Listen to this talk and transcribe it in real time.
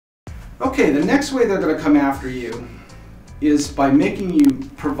Okay, the next way they're going to come after you is by making you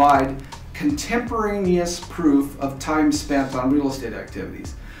provide contemporaneous proof of time spent on real estate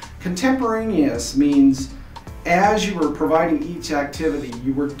activities. Contemporaneous means as you were providing each activity,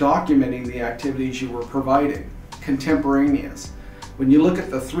 you were documenting the activities you were providing. Contemporaneous. When you look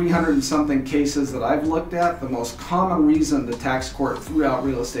at the 300 and something cases that I've looked at, the most common reason the tax court threw out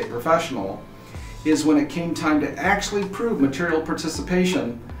real estate professional is when it came time to actually prove material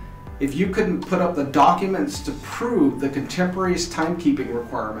participation. If you couldn't put up the documents to prove the contemporaneous timekeeping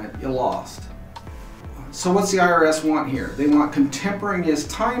requirement, you lost. So what's the IRS want here? They want contemporaneous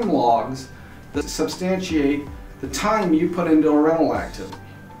time logs that substantiate the time you put into a rental activity.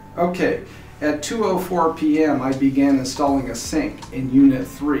 Okay, at 2:04 p.m. I began installing a sink in Unit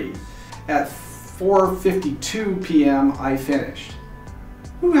 3. At 4:52 p.m. I finished.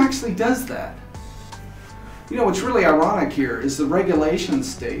 Who actually does that? You know, what's really ironic here is the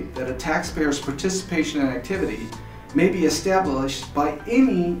regulations state that a taxpayer's participation in activity may be established by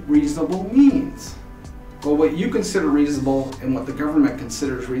any reasonable means. Well, what you consider reasonable and what the government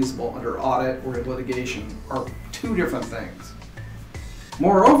considers reasonable under audit or litigation are two different things.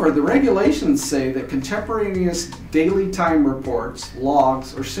 Moreover, the regulations say that contemporaneous daily time reports,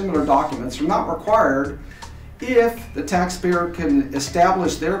 logs, or similar documents are not required if the taxpayer can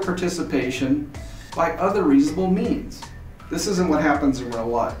establish their participation by other reasonable means. This isn't what happens in real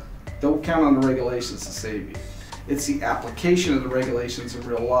life. Don't count on the regulations to save you. It's the application of the regulations in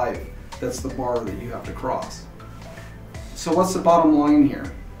real life that's the bar that you have to cross. So what's the bottom line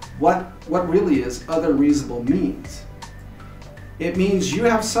here? What really is other reasonable means? It means you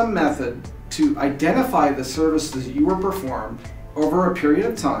have some method to identify the services you were performed over a period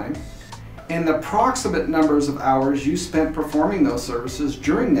of time and the approximate numbers of hours you spent performing those services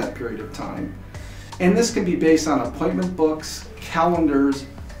during that period of time. And this can be based on appointment books, calendars,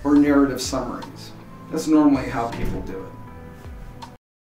 or narrative summaries. That's normally how people do it.